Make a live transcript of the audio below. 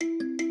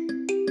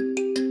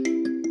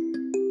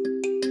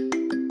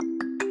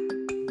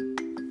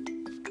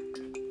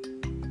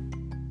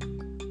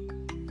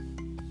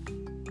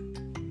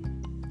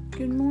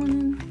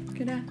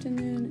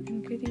afternoon,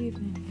 and good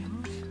evening,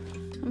 y'all.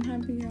 I'm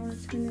happy y'all are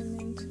tuning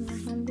in to my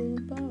humble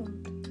abode.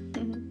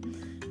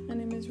 My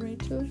name is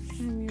Rachel.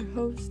 I'm your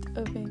host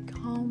of A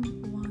Calm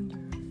Wanderer.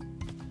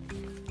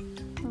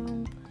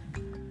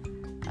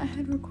 I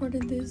had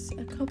recorded this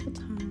a couple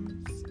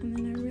times, and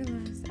then I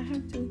realized I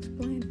have to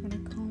explain what a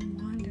calm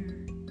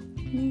wanderer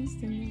means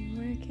to me,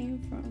 where it came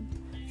from.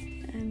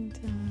 And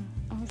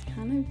I was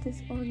kind of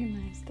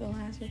disorganized the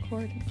last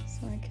recording,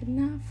 so I could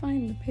not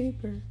find the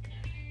paper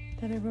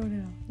that I wrote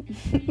it on.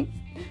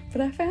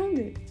 But I found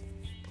it.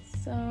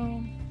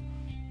 So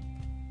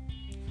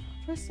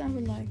first I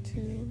would like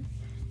to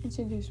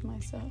introduce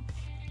myself.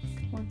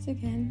 Once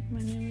again, my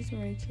name is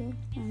Rachel.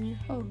 I'm your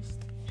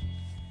host.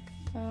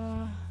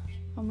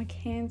 I'm a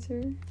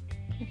Cancer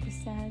with the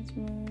Sag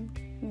moon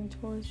and the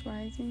Taurus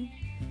rising.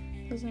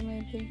 Those are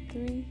my big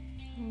three.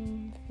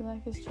 I feel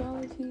like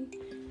astrology,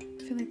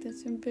 I feel like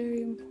that's a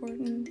very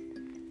important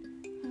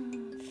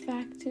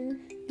factor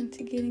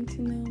into getting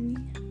to know me.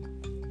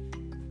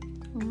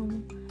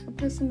 I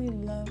personally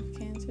love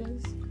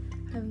Cancers.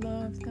 I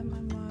love that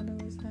my motto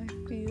is I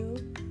feel.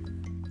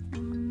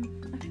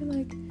 I feel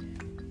like,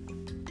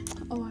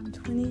 I'm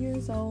 20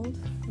 years old,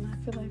 and I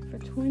feel like for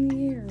 20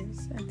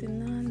 years I did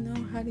not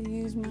know how to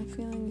use my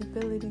feeling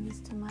abilities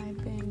to my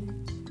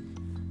advantage.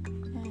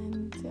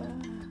 And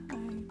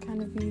I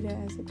kind of viewed it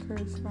as a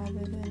curse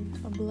rather than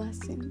a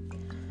blessing.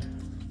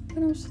 But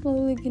I'm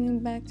slowly getting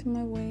back to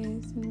my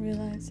ways and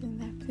realizing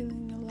that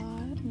feeling a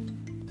lot and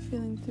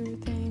feeling through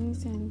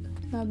things and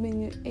not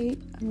being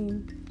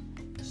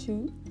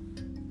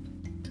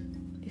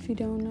if you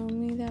don't know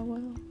me that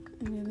well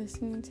and you're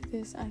listening to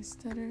this, I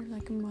stutter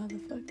like a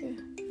motherfucker,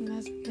 and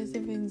that's because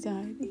of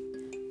anxiety.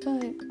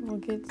 But we'll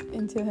get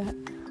into that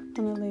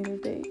on a later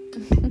date.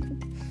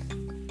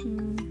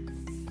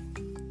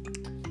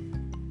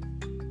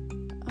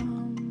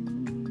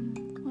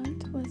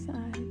 What was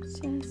I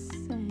just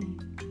saying?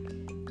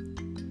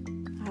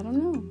 I don't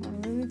know.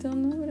 I really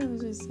don't know what I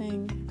was just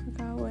saying. I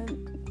forgot what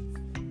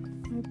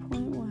my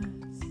point was.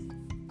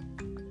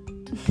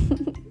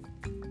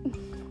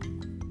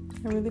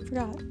 I really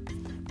forgot.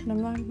 But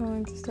I'm not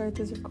going to start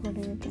this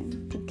recording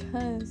again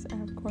because I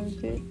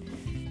recorded it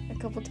a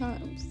couple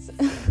times.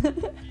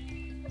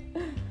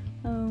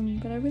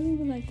 But I really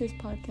would like this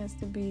podcast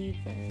to be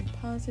very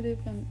positive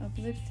and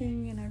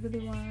uplifting, and I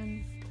really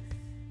I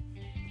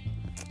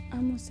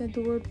almost said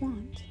the word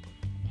want.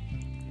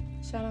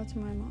 Shout out to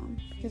my mom,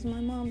 because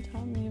my mom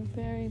taught me a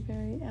very,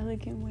 very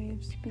elegant way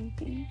of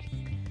speaking,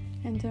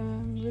 and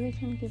I'm really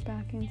trying to get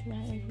back into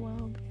that as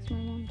well, because my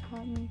mom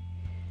taught me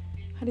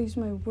how to use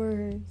my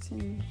words,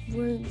 and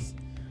words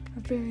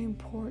are very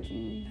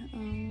important.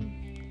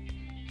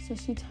 So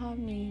she taught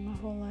me my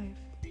whole life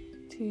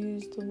to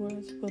use the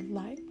words would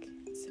like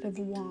instead of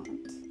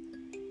want.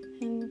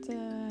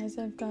 And as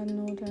I've gotten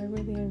older, I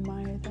really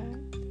admire that.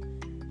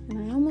 And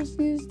I almost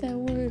used that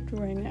word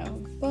right now,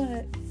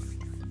 but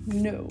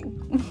no.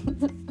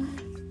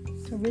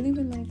 I really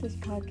would like this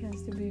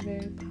podcast to be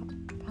very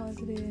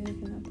positive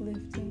and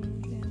uplifting,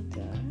 and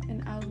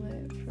an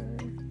outlet for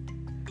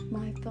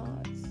my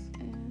thoughts.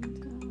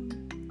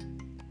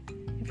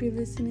 If you're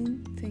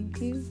listening, thank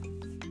you.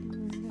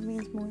 That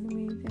means more to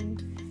me than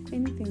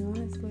anything,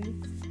 honestly,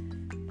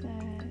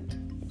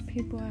 that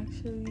people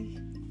actually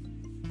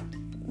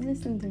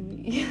listen to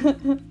me. I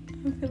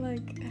feel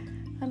like,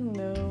 I don't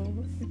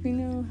know, if you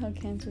know how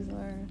Cancers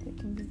are, they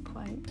can be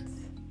quite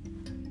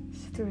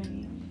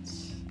strange,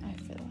 I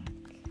feel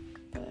like.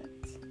 But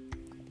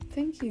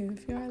thank you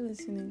if you are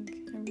listening.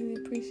 I really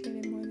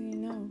appreciate it more than you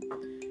know.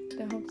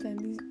 And I hope that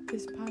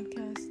this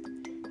podcast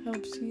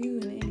helps you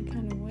in any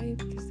kind of way,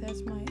 because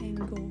that's my end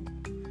goal,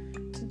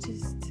 to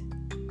just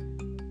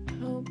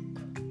help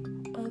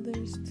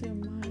others through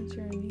my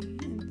journey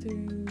and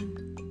through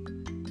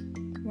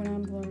what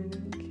I'm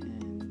learning,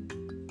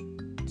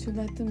 and to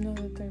let them know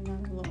that they're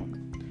not alone.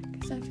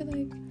 Because I feel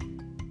like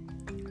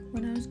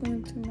when I was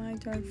going through my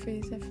dark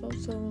phase, I felt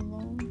so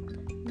alone.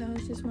 That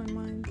was just my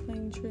mind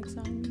playing tricks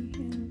on me,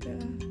 and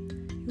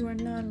you are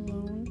not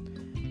alone.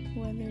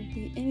 Whether it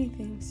be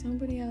anything,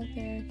 somebody out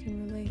there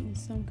can relate in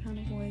some kind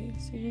of way.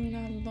 So you're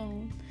not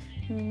alone.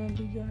 And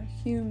remember, you are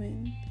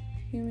human.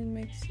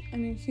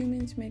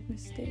 Humans make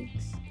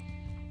mistakes.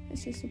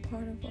 It's just a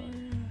part of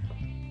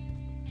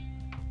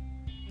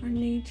our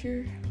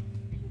nature.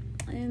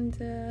 And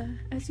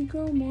as you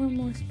grow more and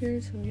more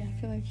spiritually, I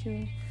feel like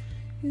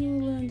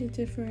you'll learn to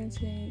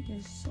differentiate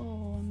your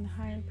soul and the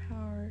higher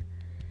power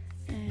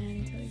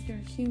and your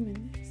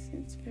humanness.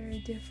 It's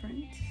very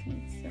different.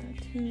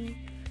 It's two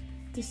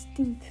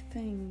distinct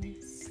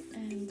things,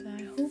 and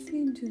I hope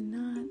you do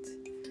not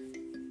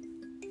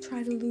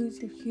try to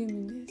lose your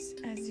humanness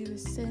as you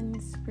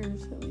ascend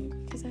spiritually,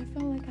 because I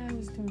felt like I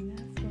was doing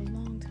that for a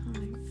long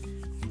time.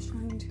 I was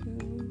trying to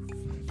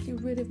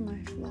get rid of my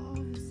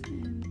flaws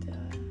and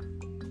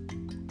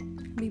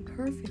be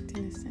perfect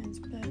in a sense,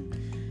 but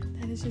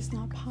that is just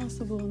not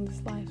possible in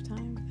this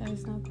lifetime. That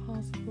is not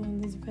possible in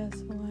this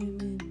vessel I am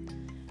in.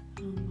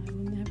 I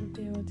will never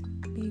be able to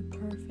be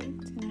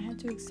perfect, and I had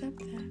to accept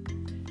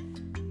that.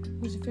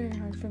 was very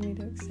hard for me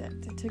to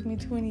accept. It took me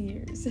 20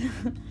 years.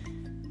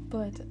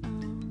 But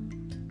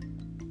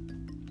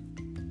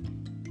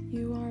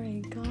you are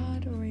a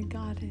god or a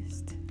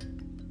goddess.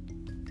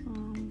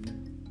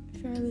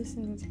 If you're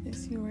listening to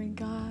this, you are a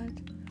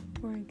god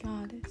or a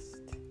goddess,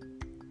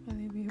 whether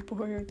you be a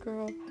boy or a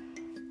girl,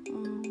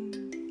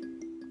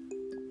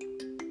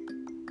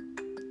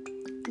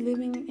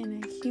 living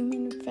in a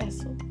human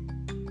vessel.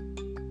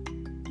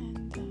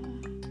 And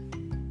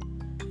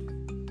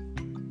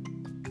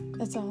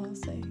that's all I'll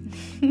say.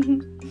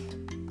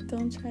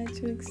 Don't try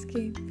to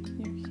escape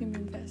your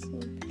human vessel,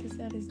 because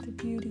that is the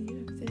beauty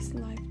of this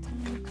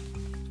lifetime.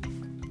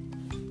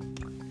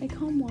 A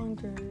calm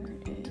wanderer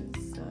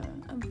is a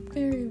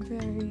very,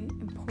 very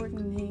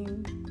important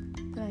name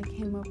that I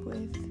came up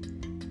with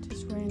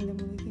just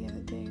randomly the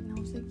other day, and I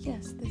was like,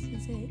 yes, this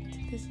is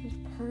it. This is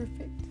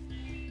perfect,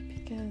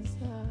 because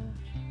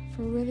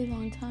for a really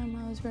long time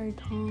I was very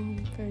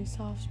calm, very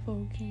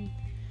soft-spoken,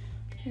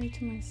 very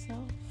to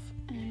myself,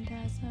 and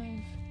as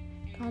I've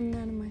gotten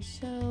out of my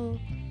shell,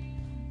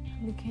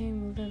 I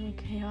became a little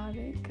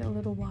chaotic, a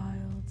little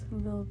wild, a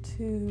little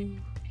too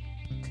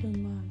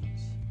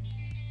much,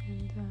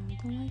 and I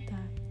don't like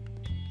that.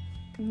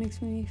 It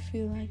makes me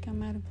feel like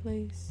I'm out of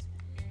place.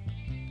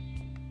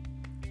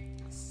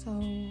 So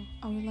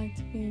I would like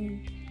to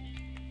be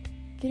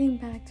getting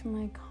back to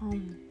my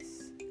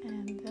calmness,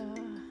 and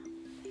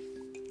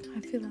I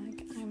feel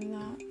like I'm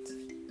not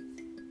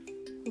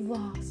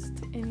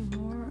lost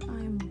anymore.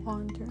 I'm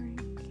wandering,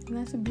 and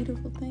that's a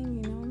beautiful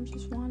thing, I'm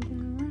just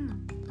wandering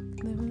around,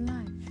 living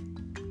life.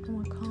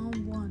 I'm a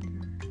calm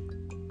wanderer.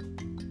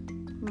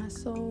 My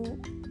soul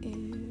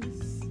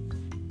is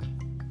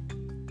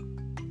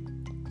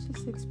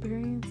just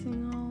experiencing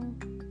all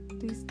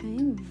these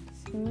things,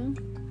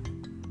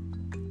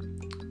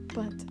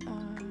 But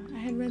I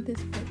had read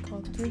this book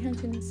called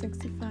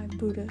 365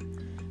 Buddha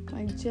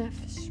by Jeff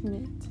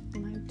Schmidt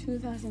in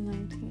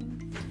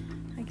 2019.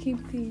 I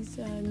keep these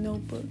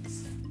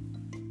notebooks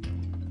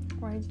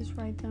where I just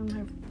write down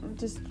my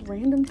just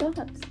random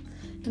thoughts,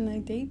 and I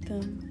date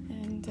them.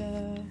 And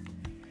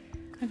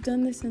I've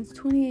done this since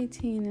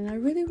 2018, and I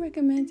really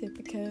recommend it,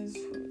 because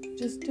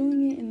just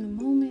doing it in the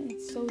moment,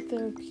 it's so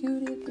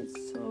therapeutic,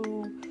 it's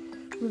so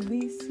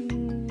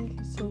releasing,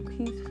 it's so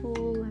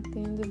peaceful at the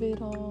end of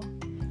it all.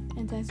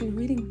 And as you're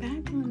reading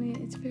back on it,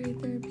 it's very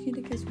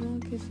therapeutic as well,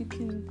 because you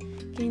can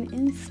gain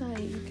insight,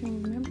 you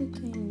can remember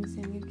things,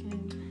 and you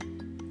can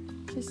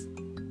just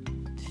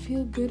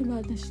feel good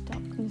about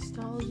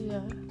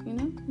nostalgia,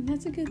 And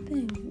that's a good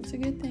thing. It's a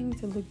good thing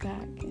to look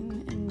back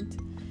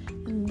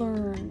and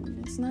learn.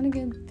 It's not a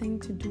good thing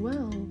to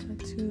dwell, but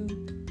to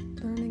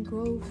learn and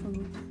grow from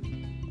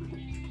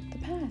the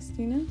past,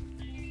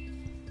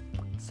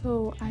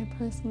 So I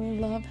personally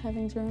love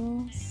having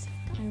journals.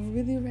 I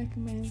really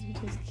recommend you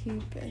just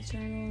keep a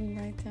journal and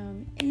write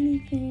down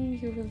anything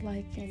you would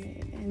like in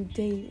it and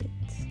date it.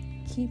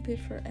 Keep it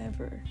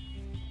forever.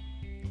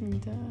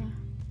 And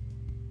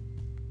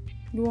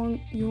you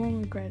won't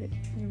regret it.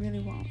 You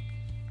really won't.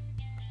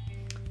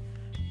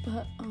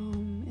 But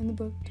in the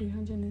book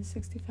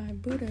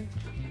 365 Buddha,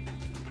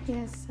 he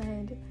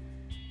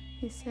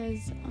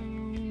says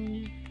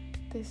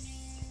this,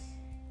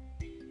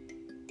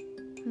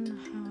 I don't know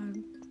how I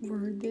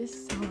word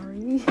this,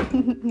 sorry.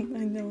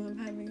 I know I'm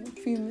having a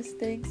few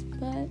mistakes,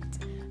 but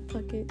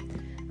fuck it.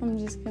 I'm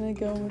just gonna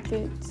go with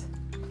it.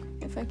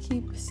 If I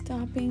keep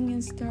stopping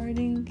and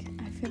starting,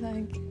 I feel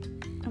like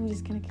I'm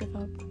just gonna give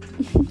up.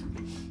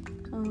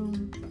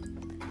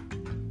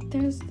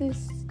 There's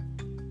this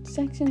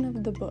section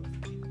of the book,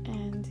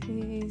 and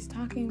he's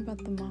talking about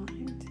the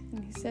mind,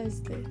 and he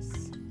says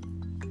this: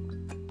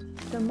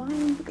 the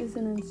mind is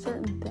an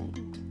uncertain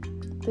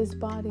thing. This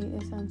body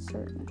is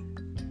uncertain.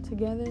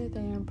 Together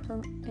they are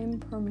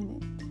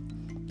impermanent.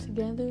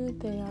 Together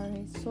they are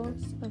a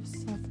source of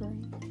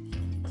suffering.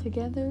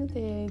 Together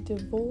they are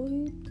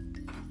devoid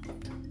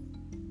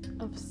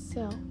of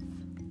self.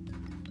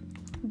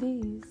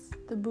 These,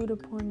 the Buddha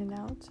pointed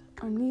out,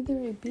 are neither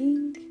a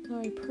being,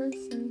 nor a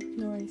person,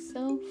 nor a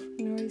self,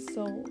 nor a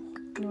soul,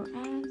 nor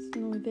us,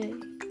 nor they.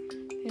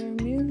 They are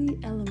merely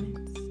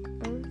elements: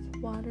 earth,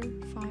 water,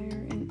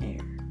 fire, and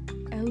air.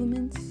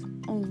 Elements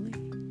only.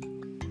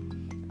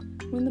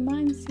 When the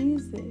mind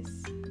sees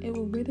this, it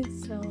will rid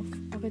itself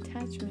of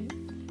attachment,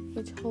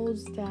 which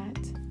holds that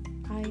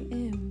I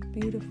am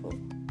beautiful,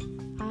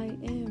 I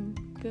am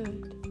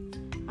good,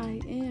 I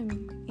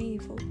am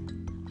evil,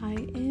 I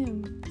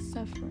am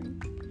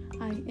suffering,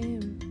 I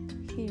am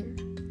here,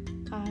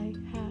 I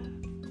have,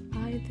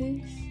 I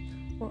this,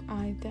 or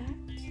I that.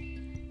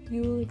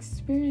 You will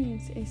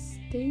experience a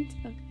state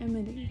of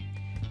enmity,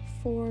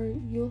 for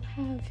you'll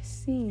have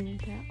seen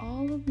that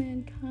all of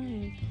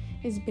mankind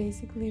is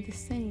basically the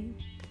same.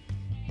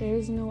 There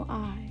is no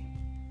I.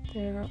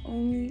 There are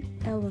only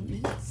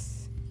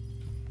elements.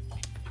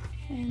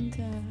 And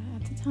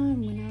at the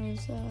time when I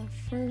was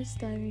first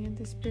diving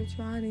into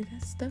spirituality,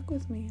 that stuck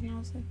with me. And I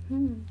was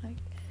like,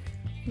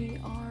 we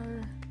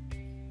are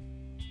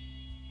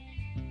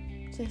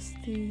just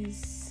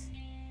these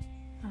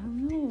I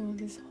don't know,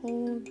 this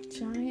whole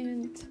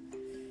giant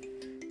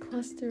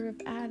cluster of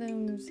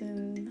atoms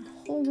and a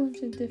whole bunch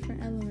of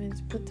different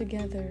elements put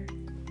together,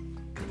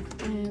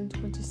 and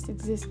we're just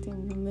existing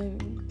and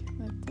living.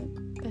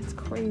 That's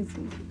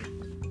crazy.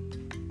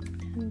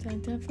 And I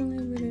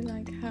definitely really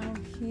like how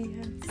he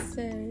had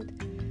said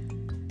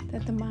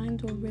that the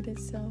mind will rid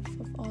itself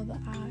of all the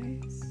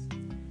I's.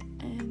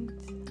 And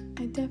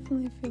I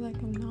definitely feel like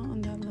I'm not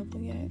on that level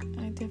yet.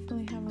 I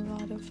definitely have a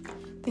lot of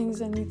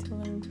things I need to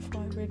learn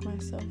before I rid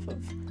myself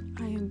of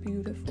I am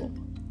beautiful,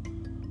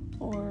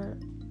 or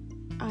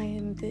I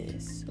am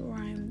this, or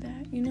I am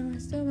that. I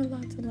still have a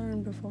lot to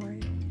learn before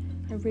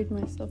I rid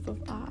myself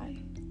of I.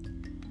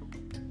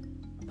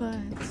 But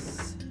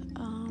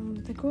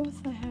the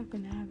growth I have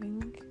been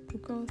having, the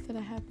growth that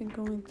I have been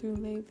going through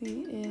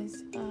lately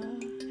is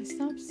I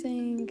stopped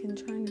saying and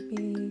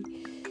affirming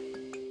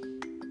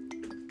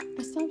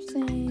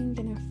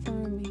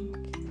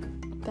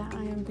that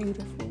I am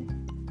beautiful.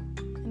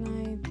 And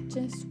I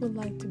just would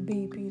like to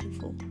be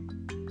beautiful.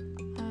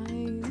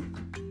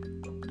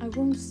 I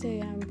won't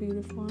say I'm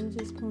beautiful, I'm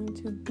just going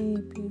to be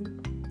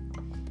beautiful.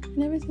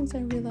 And ever since I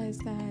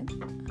realized that,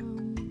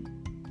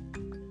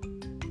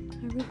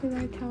 I really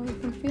like how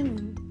I've been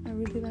feeling. I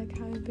really like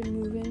how I've been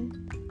moving.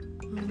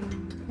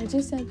 I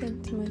just said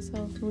that to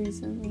myself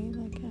recently,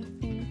 like I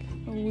think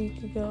a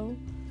week ago.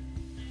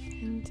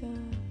 And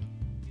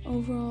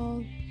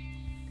overall,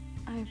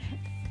 I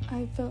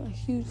felt a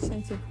huge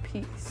sense of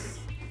peace.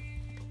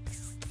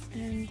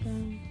 And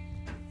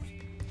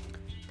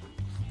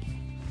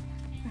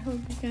I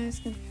hope you guys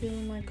can feel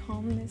my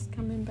calmness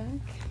coming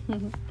back.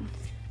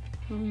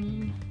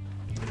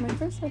 My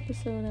first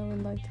episode I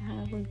would like to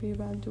have would be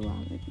about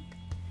duality,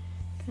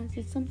 because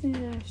it's something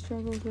that I've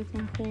struggled with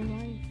my whole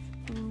life.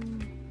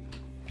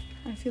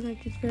 I feel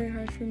like it's very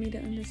hard for me to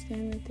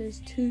understand that there's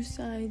two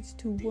sides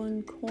to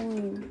one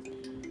coin,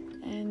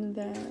 and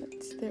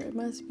that there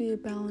must be a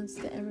balance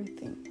to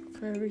everything.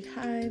 For every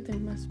high, there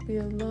must be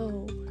a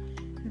low,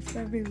 and for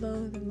every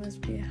low, there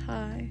must be a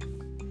high.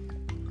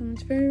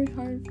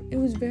 It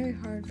was very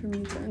hard for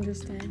me to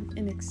understand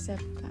and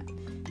accept that,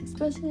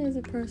 especially as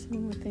a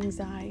person with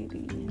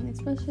anxiety, and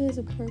especially as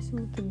a person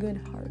with a good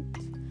heart,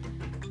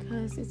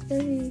 because it's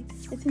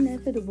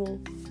inevitable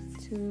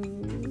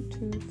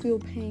to feel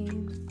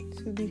pain,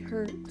 to be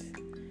hurt.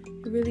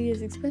 It really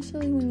is,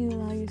 especially when you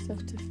allow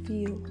yourself to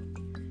feel,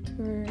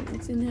 where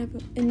it's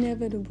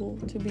inevitable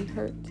to be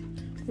hurt.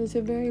 But it's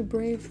a very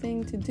brave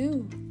thing to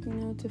do,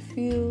 to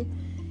feel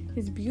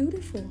is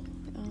beautiful.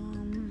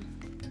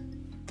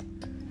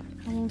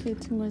 I won't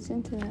get too much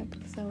into that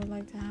because I would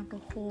like to have a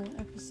whole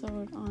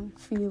episode on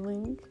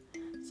feeling,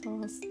 so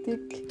I'll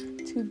stick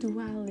to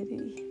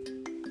duality.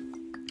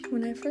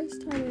 When I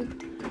first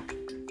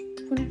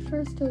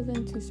dove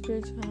into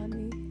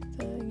spirituality,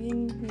 the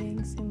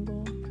yin-yang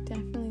symbol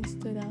definitely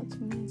stood out to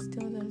me and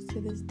still does to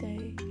this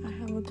day. I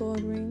have a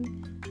gold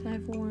ring that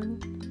I've worn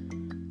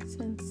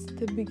since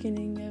the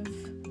beginning of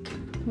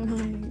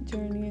my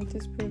journey into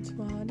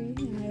spirituality,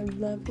 and I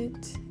love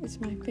it. It's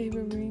my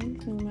favorite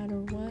ring no matter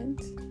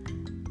what.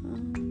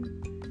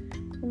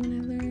 When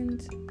I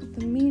learned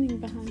the meaning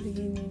behind the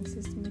yin-yang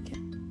system,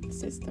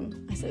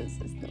 I said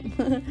system.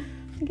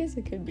 I guess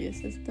it could be a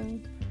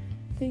system.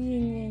 The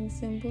yin-yang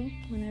symbol,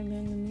 when I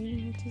learned the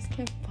meaning, it just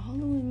kept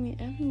following me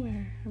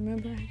everywhere. I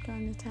remember I had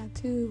gotten a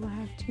tattoo. I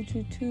have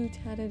 222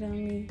 tatted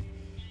on me.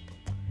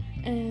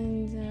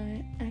 And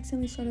I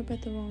accidentally showed up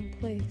at the wrong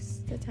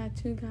place. The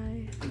tattoo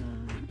guy,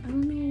 I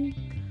don't know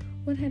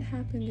what had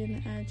happened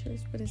in the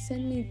address, but it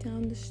sent me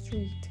down the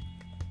street.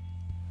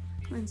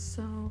 And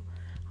so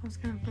I was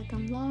kind of like,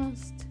 I'm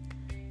lost.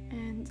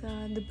 And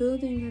the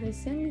building that it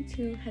sent me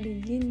to had a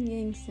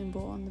yin-yang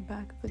symbol on the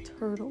back of a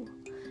turtle.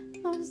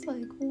 And I was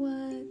like,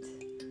 what?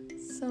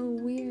 So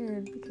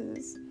weird,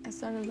 because I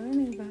started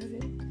learning about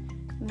it.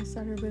 And I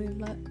started really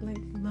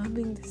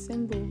loving the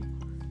symbol.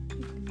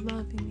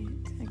 Loving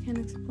it. I can't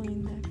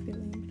explain that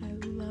feeling, but I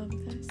love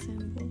that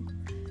symbol.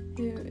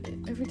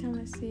 Every time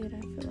I see it,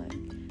 I feel like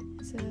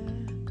it's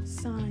a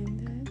sign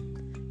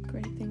that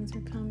great things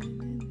are coming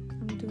and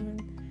I'm doing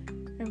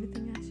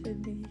everything I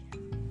should be.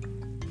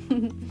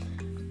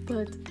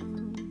 But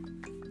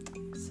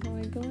so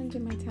I go and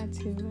get my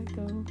tattoo. I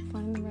go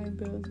find the right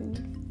building.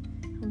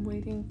 I'm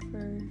waiting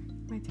for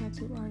my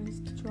tattoo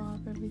artist to draw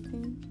up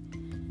everything.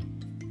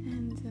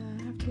 And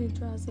after he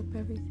draws up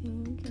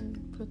everything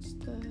and puts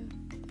the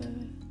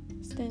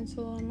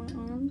stencil on my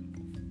arm,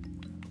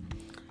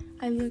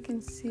 I look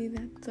and see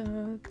that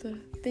the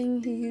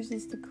thing he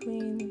uses to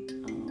clean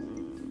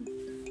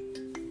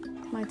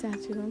my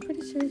tattoo, I'm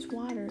pretty sure it's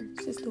water.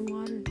 It's just a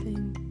water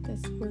thing that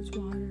squirts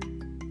water.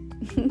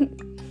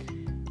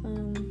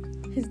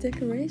 His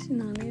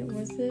decoration on it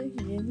was a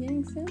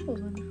yin-yang symbol,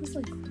 and I was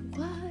like,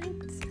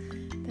 what?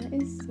 That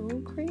is so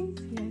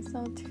crazy. I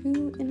saw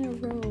 2 in a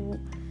row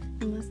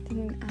in less than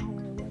an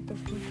hour right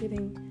before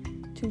getting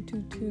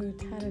 222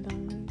 tatted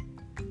on me.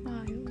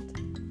 Wild.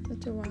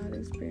 Such a wild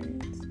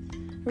experience.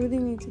 I really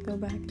need to go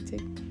back and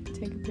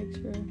take a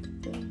picture of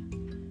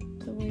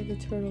the way the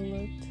turtle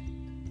looked.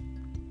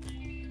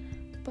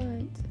 But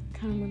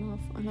kind of went off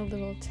on a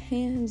little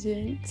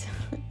tangent.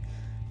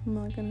 I'm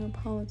not gonna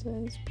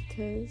apologize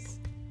because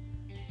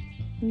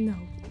I'm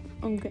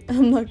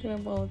not gonna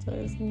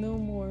apologize no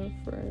more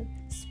for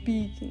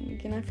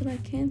speaking. And I feel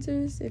like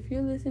Cancers, if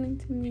you're listening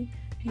to me,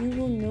 you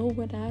will know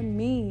what I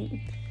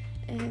mean.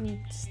 And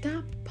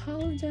stop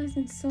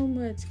apologizing so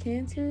much,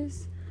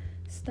 Cancers.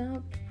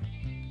 Stop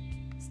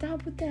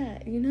with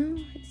that,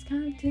 It's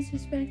kind of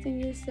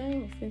disrespecting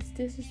yourself. It's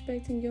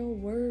disrespecting your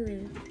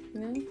word,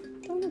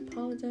 Don't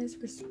apologize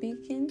for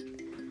speaking.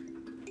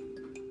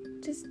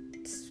 Just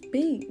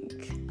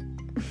speak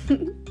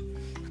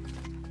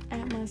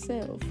at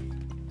myself.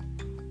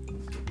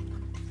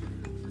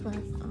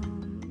 But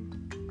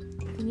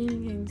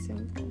communicating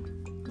simple,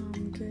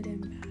 good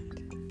and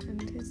bad,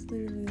 and it's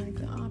literally like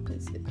the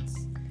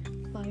opposites,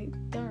 light,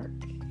 dark,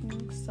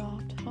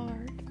 soft,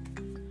 hard,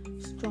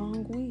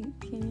 strong, weak,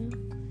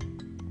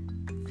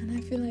 And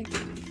I feel like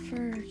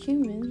for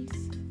humans,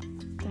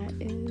 that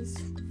is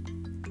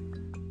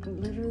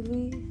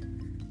literally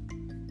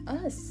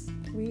us.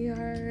 We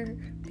are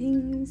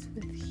beings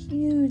with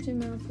huge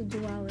amounts of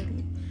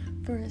duality.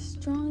 For as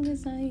strong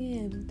as I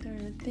am, there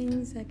are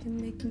things that can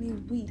make me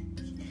weak,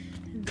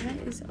 and that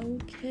is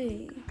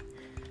okay.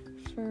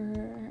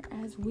 For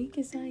as weak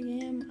as I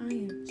am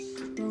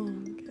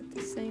strong at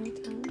the same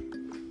time.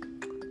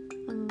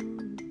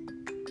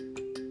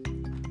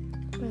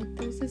 But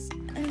there's this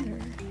other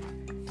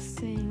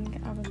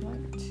saying I would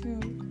like to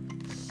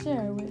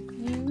share with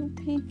you,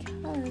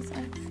 because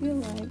I feel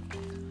like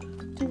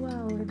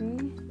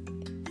duality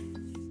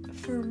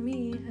for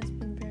me has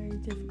been very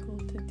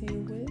difficult to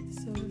deal with.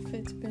 So if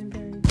it's been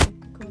very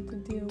difficult to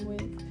deal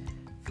with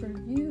for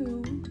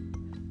you,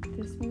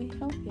 this may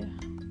help you.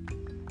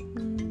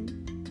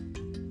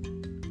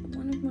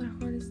 One of my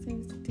hardest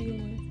things to deal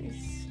with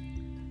is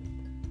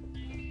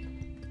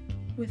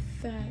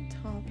with that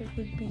topic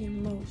would be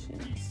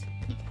emotions,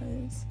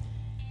 because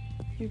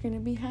you're going to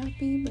be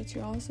happy, but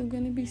you're also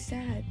going to be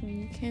sad,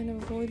 and you can't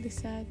avoid the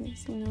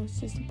sadness. It's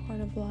just a part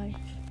of life,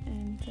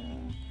 and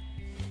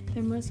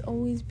there must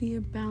always be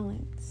a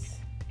balance.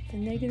 The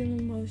negative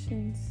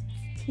emotions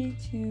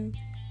teach you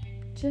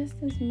just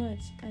as much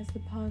as the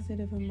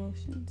positive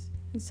emotions,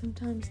 and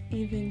sometimes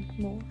even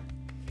more.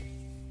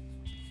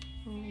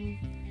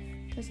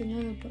 There's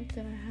another book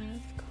that I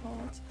have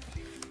called,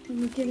 let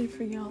me get it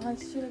for y'all. I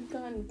should have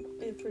gotten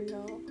it for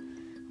y'all.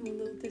 I'm a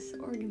little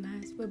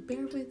disorganized, but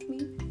bear with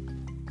me.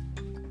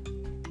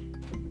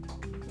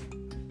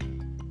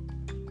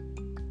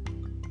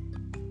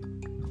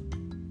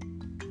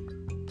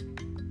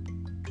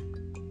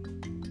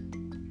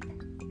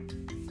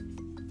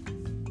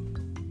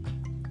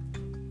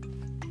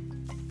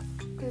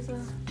 There's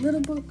a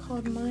little book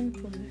called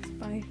Mindfulness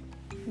by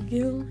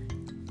Gil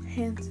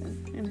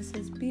Hansen, and it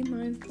says, be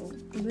mindful,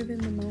 live in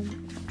the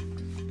moment.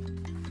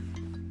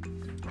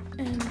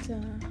 And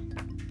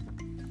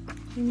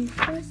when you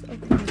first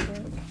open the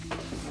book,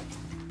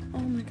 oh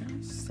my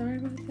gosh, sorry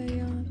about that,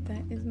 y'all.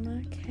 That is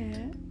my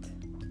cat.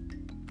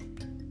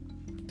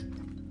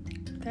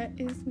 That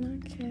is my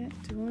cat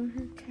doing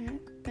her cat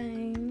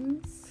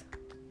things.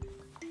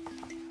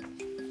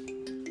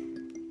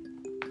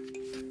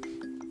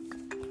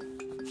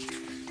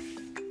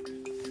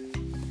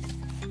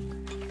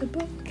 The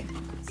book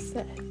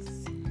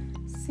says,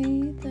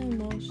 see the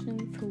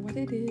emotion for what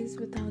it is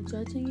without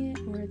judging it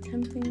or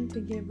attempting to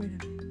get rid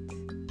of it.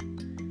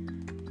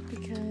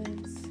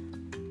 Because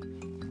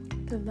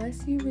the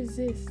less you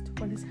resist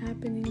what is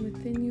happening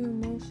within you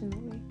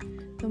emotionally,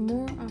 the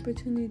more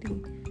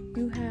opportunity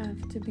you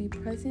have to be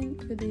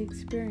present for the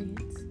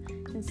experience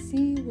and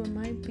see what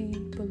might be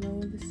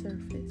below the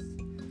surface.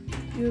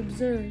 You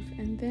observe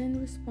and then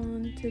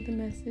respond to the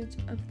message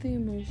of the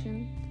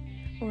emotion,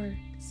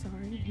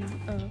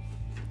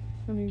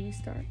 let me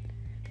restart.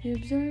 You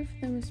observe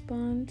and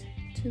respond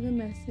to the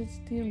message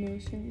the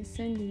emotion is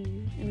sending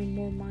you in a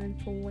more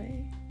mindful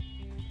way.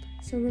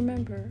 So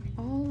remember,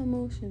 all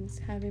emotions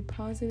have a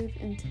positive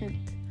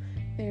intent.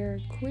 They are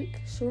quick,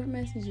 short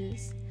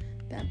messages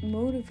that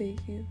motivate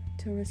you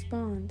to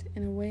respond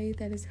in a way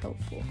that is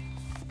helpful.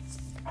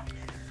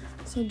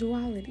 So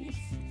duality.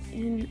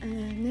 In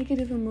a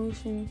negative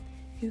emotion,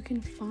 you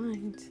can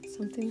find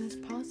something that's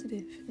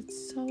positive.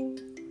 It's so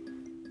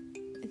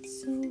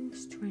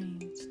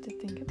strange to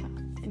think about,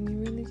 and you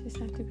really just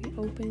have to be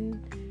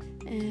open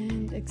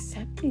and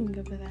accepting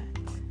of that.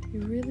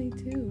 You really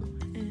do.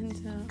 And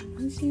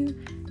once you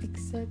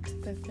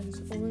accept that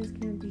there's always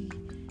going to be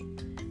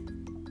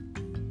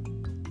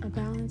a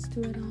balance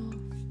to it all,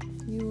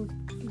 you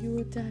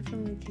will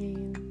definitely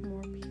gain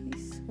more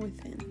peace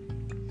within.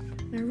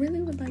 And I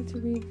really would like to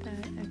read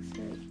that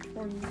excerpt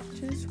for you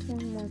just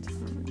one more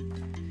time,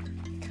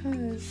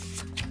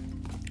 because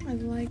I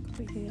like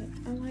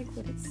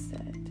what it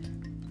said.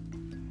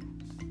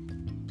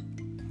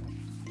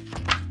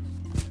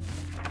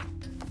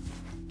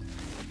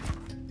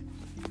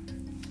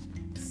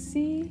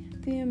 See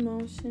the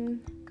emotion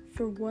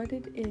for what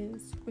it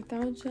is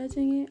without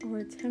judging it or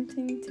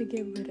attempting to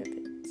get rid of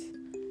it.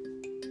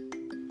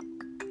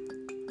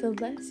 The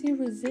less you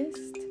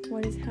resist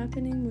what is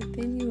happening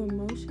within you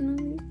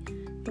emotionally,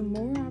 the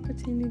more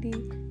opportunity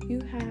you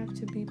have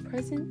to be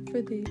present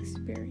for the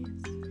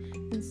experience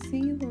and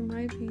see what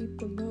might be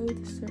below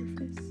the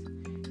surface.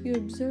 You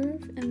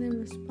observe and then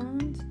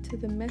respond to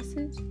the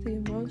message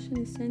the emotion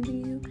is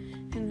sending you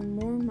in a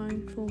more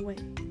mindful way.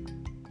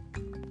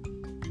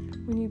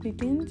 When you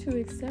begin to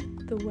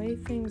accept the way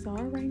things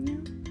are right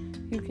now,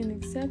 you can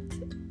accept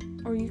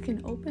or you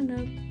can open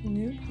up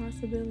new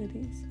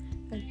possibilities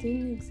that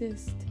didn't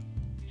exist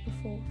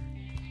before.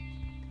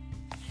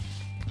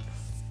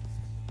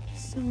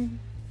 So,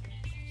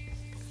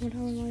 what I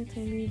would like to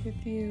leave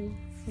with you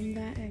from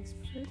that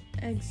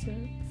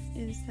excerpt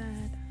is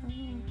that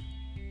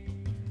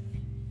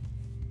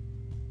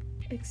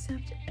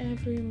accept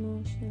every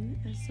emotion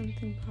as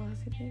something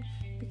positive,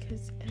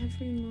 because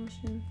every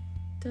emotion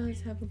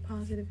does have a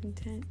positive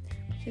intent,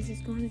 because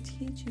it's going to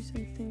teach you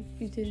something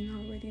you didn't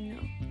already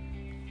know.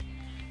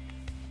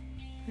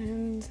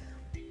 And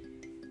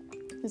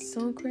it's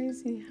so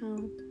crazy how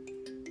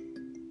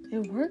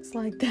it works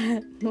like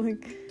that.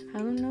 Like, I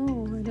don't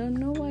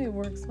know why it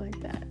works like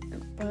that,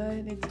 but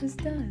it just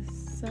does.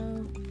 So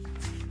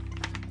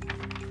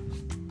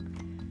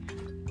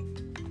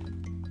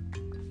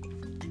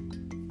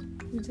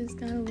you just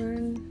gotta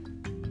learn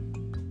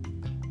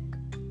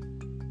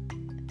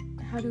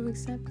how to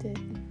accept it.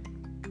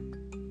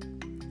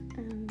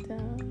 And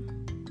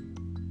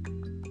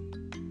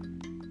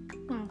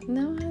wow,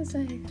 now as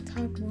I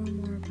talk more and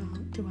more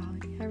about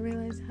duality, I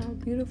realize how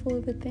beautiful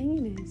of a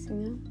thing it is,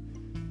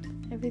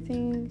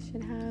 Everything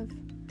should have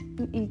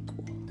an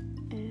equal,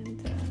 and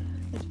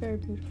it's very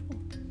beautiful.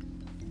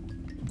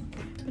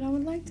 But I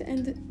would like to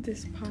end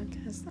this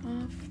podcast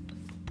off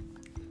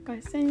by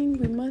saying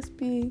we must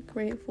be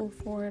grateful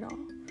for it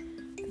all,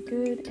 the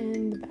good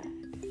and the bad,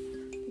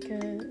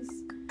 because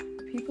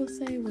people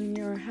say when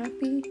you're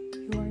happy,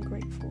 you are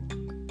grateful.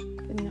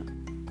 But no,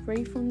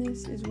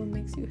 gratefulness is what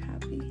makes you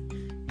happy.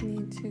 You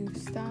need to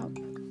stop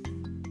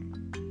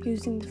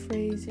using the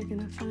phrase you're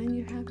gonna find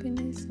your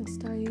happiness and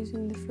start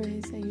using the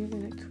phrase that you're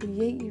gonna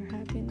create your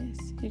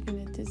happiness. You're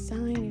gonna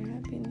design your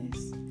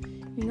happiness.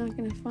 You're not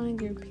gonna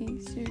find your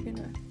peace. You're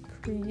gonna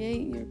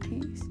create your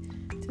peace.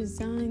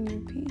 Design your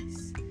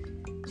peace.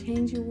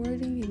 Change your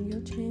wording and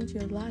you'll change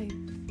your life.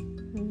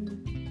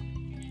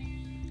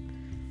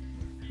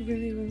 I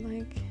really would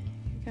like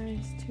you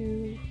guys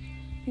to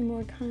be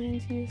more kind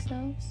to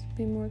yourselves,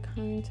 be more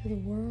kind to the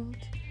world,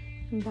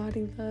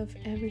 embody love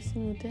every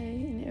single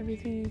day in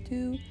everything you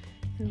do,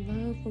 and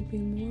love will be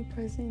more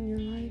present in your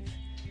life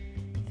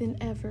than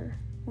ever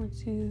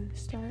once you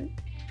start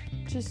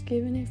just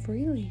giving it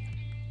freely.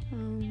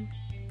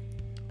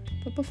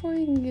 But before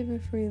you can give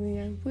it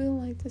freely, I will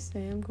like to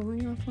say I'm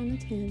going off on a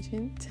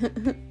tangent.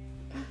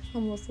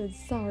 Almost said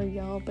sorry,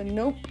 y'all, but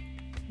nope,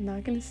 I'm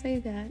not gonna say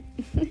that.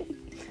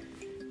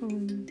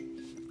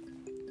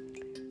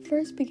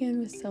 First,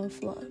 begin with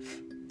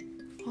self-love.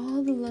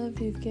 All the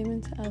love you've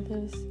given to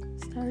others,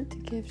 start to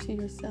give to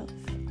yourself.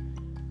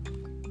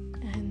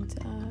 And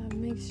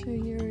make sure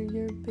you're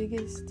your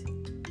biggest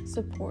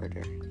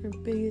supporter, your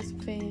biggest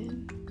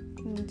fan,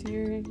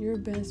 and your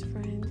best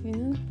friend,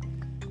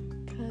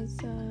 Because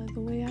the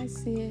way I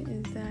see it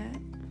is that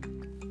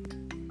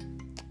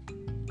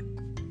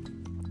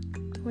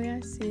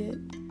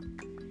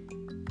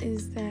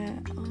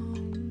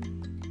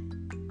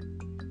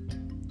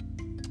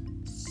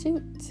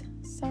shoot,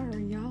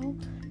 sorry y'all,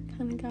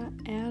 kind of got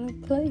out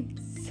of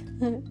place.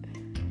 But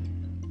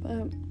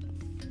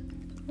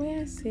the way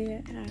I see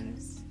it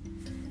as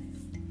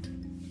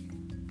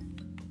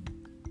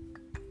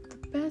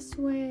the best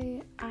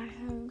way I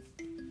have,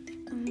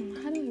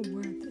 how do I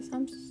word this?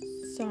 I'm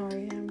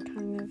sorry, I'm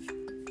kind of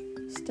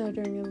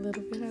stuttering a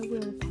little bit. I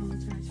will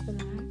apologize for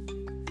that.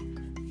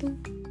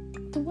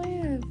 The way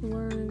I've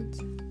learned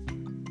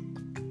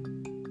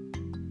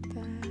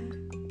that,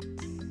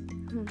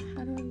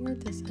 how do I word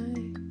this?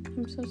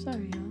 I'm so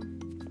sorry, y'all.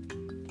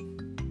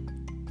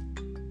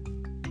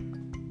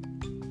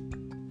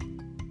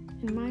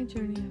 In my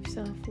journey of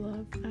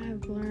self-love, I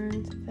have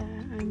learned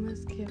that I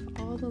must give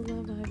all the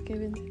love I've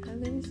given to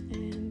others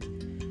and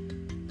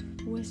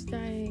wished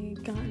I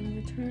got in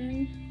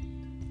return.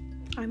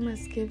 I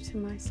must give to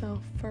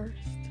myself first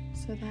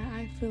so that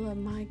I fill up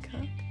my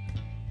cup,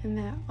 and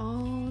that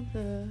all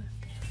the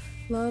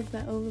love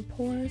that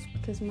overpours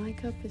because my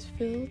cup is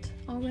filled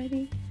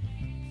already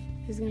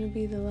is going to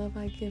be the love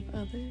I give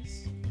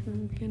others. And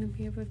I'm going to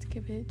be able to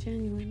give it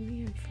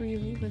genuinely and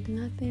freely with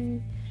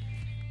nothing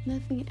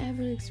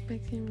ever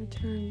expected in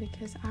return,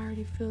 because I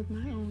already filled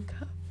my own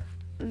cup.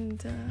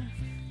 And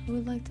I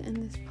would like to end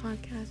this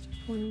podcast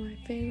with one of my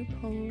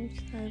favorite poems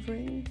that I've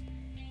written.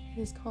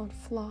 It is called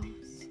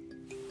Flaws.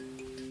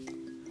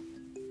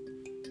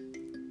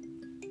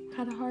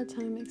 Had a hard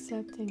time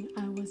accepting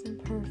I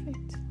wasn't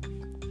perfect.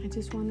 I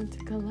just wanted to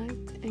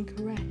collect and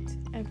correct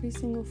every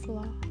single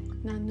flaw,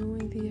 not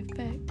knowing the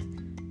effect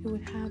it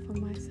would have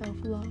on my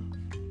self-love.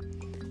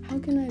 How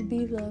can I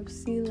be love,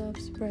 see love,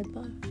 spread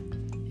love,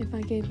 if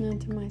I gave none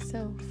to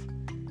myself?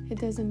 It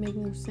doesn't make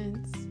no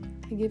sense.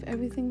 I give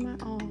everything my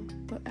all,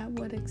 but at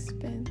what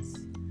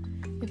expense?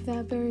 if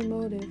that very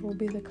motive will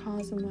be the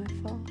cause of my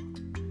fall.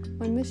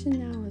 My mission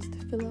now is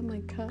to fill up my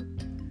cup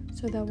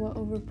so that what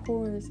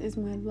overpours is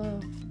my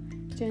love,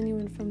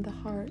 genuine from the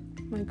heart,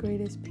 my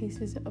greatest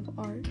pieces of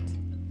art.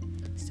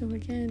 So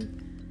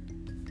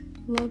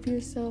again, love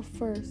yourself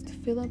first.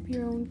 Fill up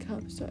your own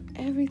cup so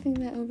everything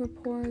that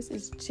overpours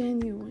is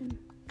genuine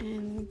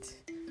and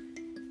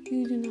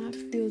you do not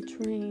feel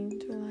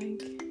drained or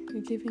like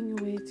you're giving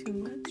away too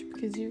much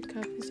because your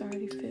cup is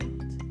already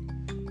filled.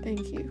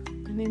 Thank you.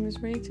 My name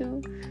is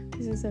Rachel.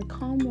 This is a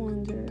Calm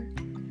Wander,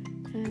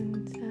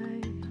 and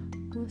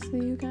I will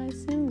see you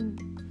guys soon.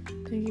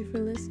 Thank you for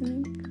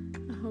listening.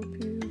 I hope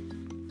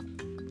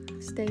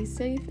you stay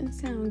safe and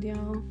sound,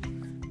 y'all.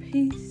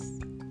 Peace.